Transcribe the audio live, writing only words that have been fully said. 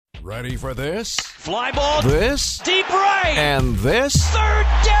Ready for this? Fly ball. This? Deep right. And this? Third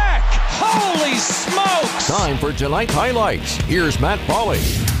deck. Holy smokes. Time for tonight's highlights. Here's Matt Pauley.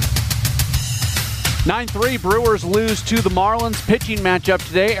 9-3, Brewers lose to the Marlins. Pitching matchup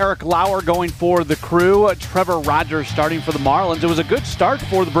today, Eric Lauer going for the Crew, Trevor Rogers starting for the Marlins. It was a good start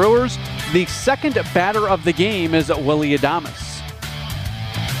for the Brewers. The second batter of the game is Willy Adames.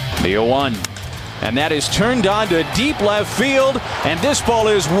 The 0-1. And that is turned on to deep left field, and this ball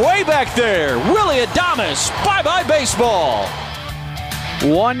is way back there. Willy Adames, bye-bye baseball.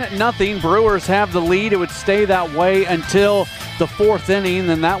 1-0, Brewers have the lead. It would stay that way until the fourth inning,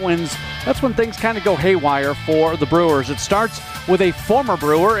 and that's when things kind of go haywire for the Brewers. It starts with a former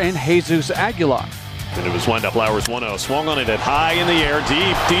Brewer in Jesus Aguilar. And it was wind up Lauer's 1-0. Swung on it at high in the air,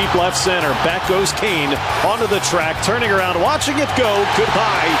 deep left center. Back goes Kane onto the track, turning around, watching it go.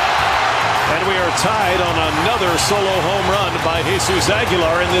 Goodbye. And we are tied on another solo home run by Jesus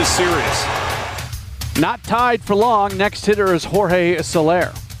Aguilar in this series. Not tied for long. Next hitter is Jorge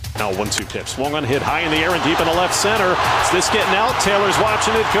Soler. Now 1-2 pitch. Swung on, hit high in the air and deep in the left center. Is this getting out? Taylor's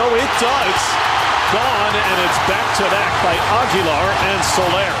watching it go. It does. Gone, and it's back-to-back by Aguilar and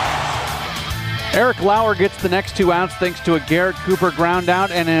Soler. Eric Lauer gets the next two outs thanks to a Garrett Cooper ground out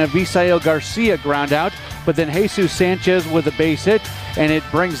and an Avisail Garcia ground out. But then Jesus Sanchez with a base hit, and it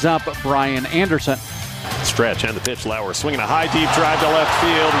brings up Brian Anderson. Stretch and the pitch. Lauer swinging a high, deep drive to left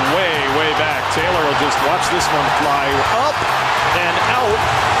field, way back. Taylor will just watch this one fly up and out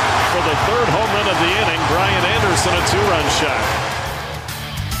for the third home run of the inning. Brian Anderson, a two-run shot.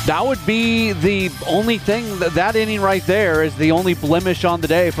 That would be the only thing, that inning right there is the only blemish on the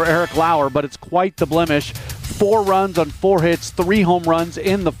day for Eric Lauer, but it's quite the blemish. 4 runs on 4 hits, 3 home runs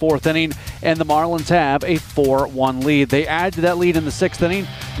in the fourth inning, and the Marlins have a 4-1 lead. They add to that lead in the sixth inning.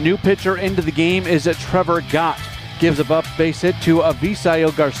 New pitcher into the game is Trevor Gott. Gives a base hit to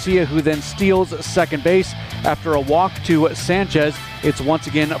Avisail Garcia, who then steals second base. After a walk to Sanchez, it's once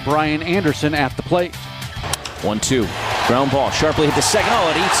again Brian Anderson at the plate. 1-2. Ground ball sharply hit to second.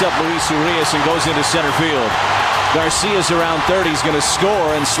 Oh, it eats up Luis Urias and goes into center field. Garcia's around third. He's going to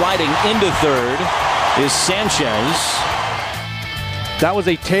score, and sliding into third is Sanchez. That was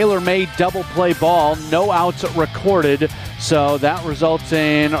a tailor-made double play ball. No outs recorded. So that results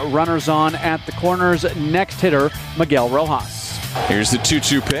in runners on at the corners. Next hitter, Miguel Rojas. Here's the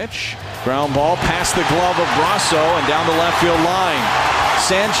 2-2 pitch. Ground ball past the glove of Brasso and down the left field line.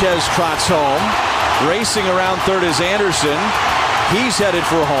 Sanchez trots home. Racing around third is Anderson. He's headed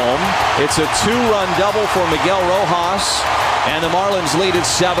for home. It's a 2-run double for Miguel Rojas, and the Marlins lead at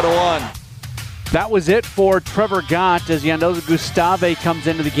 7-1. That was it for Trevor Gott as Yandoza Gustave comes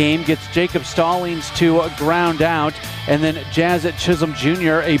into the game, gets Jacob Stallings to ground out, and then Jazz Chisholm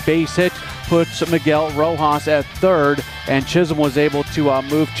Jr., a base hit, puts Miguel Rojas at third, and Chisholm was able to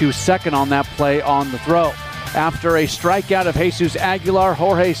move to second on that play on the throw. After a strikeout of Jesus Aguilar,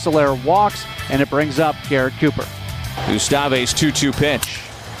 Jorge Soler walks, and it brings up Garrett Cooper. Gustave's 2-2 pitch.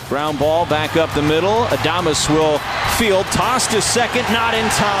 Ground ball back up the middle. Adames will field. Toss to second, not in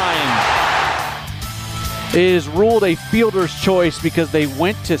time. It is ruled a fielder's choice because they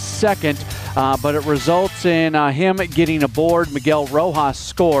went to second, but it results in him getting aboard. Miguel Rojas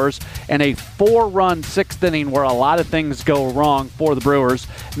scores, and a 4-run sixth inning where a lot of things go wrong for the Brewers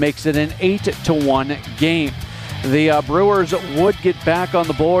makes it an 8-1 game. The Brewers would get back on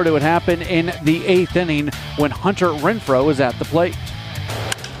the board. It would happen in the 8th inning when Hunter Renfroe is at the plate.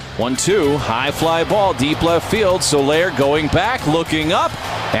 1-2, high fly ball, deep left field. Soler going back, looking up,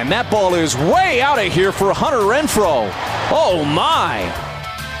 and that ball is way out of here for Hunter Renfroe. Oh my!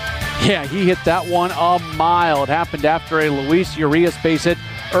 Yeah, he hit that one a mile. It happened after a Luis Urias base hit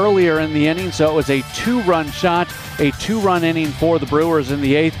earlier in the inning, so it was a 2-run shot, a 2-run inning for the Brewers in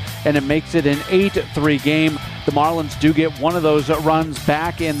the 8th, and it makes it an 8-3 game. The Marlins do get one of those runs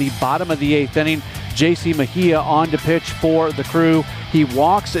back in the bottom of the 8th inning. J.C. Mejia on to pitch for the Crew. He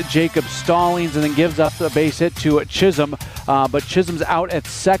walks Jacob Stallings and then gives up the base hit to Chisholm, but Chisholm's out at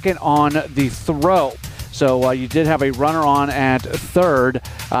second on the throw. So you did have a runner on at third.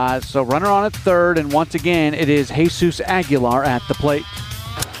 So runner on at third, and once again, it is Jesus Aguilar at the plate.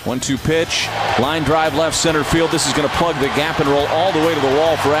 1-2 pitch, line drive left center field. This is going to plug the gap and roll all the way to the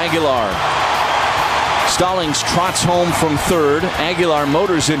wall for Aguilar. Stallings trots home from third. Aguilar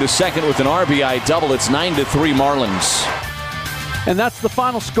motors into second with an RBI double. It's 9-3 Marlins. And that's the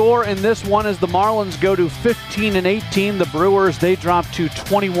final score in this one as the Marlins go to 15-18. The Brewers, they drop to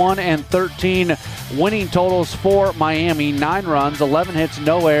 21-13. Winning totals for Miami, 9 runs, 11 hits,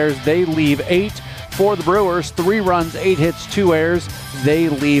 no errors. They leave 8. For the Brewers, 3 runs, 8 hits, 2 errors. They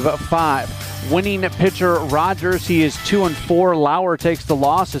leave 5. Winning pitcher Rogers, he is 2-4. Lauer takes the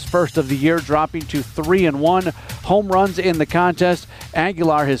loss, his first of the year, dropping to 3-1. Home runs in the contest: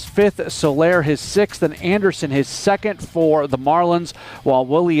 Aguilar his 5th, Soler his 6th, and Anderson his 2nd for the Marlins, while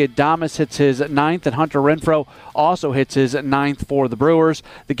Willie Adames hits his 9th, and Hunter Renfroe also hits his 9th for the Brewers.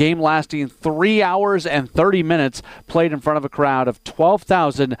 The game lasting 3 hours and 30 minutes, played in front of a crowd of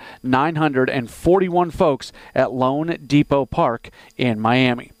 12,941 folks at Lone Depot Park in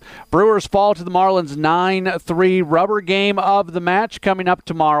Miami. Brewers fall to the Marlins 9-3. Rubber game of the match coming up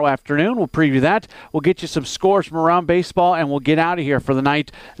tomorrow afternoon. We'll preview that. We'll get you some scores from around baseball, and we'll get out of here for the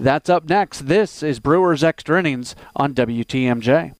night. That's up next. This is Brewers Extra Innings on WTMJ.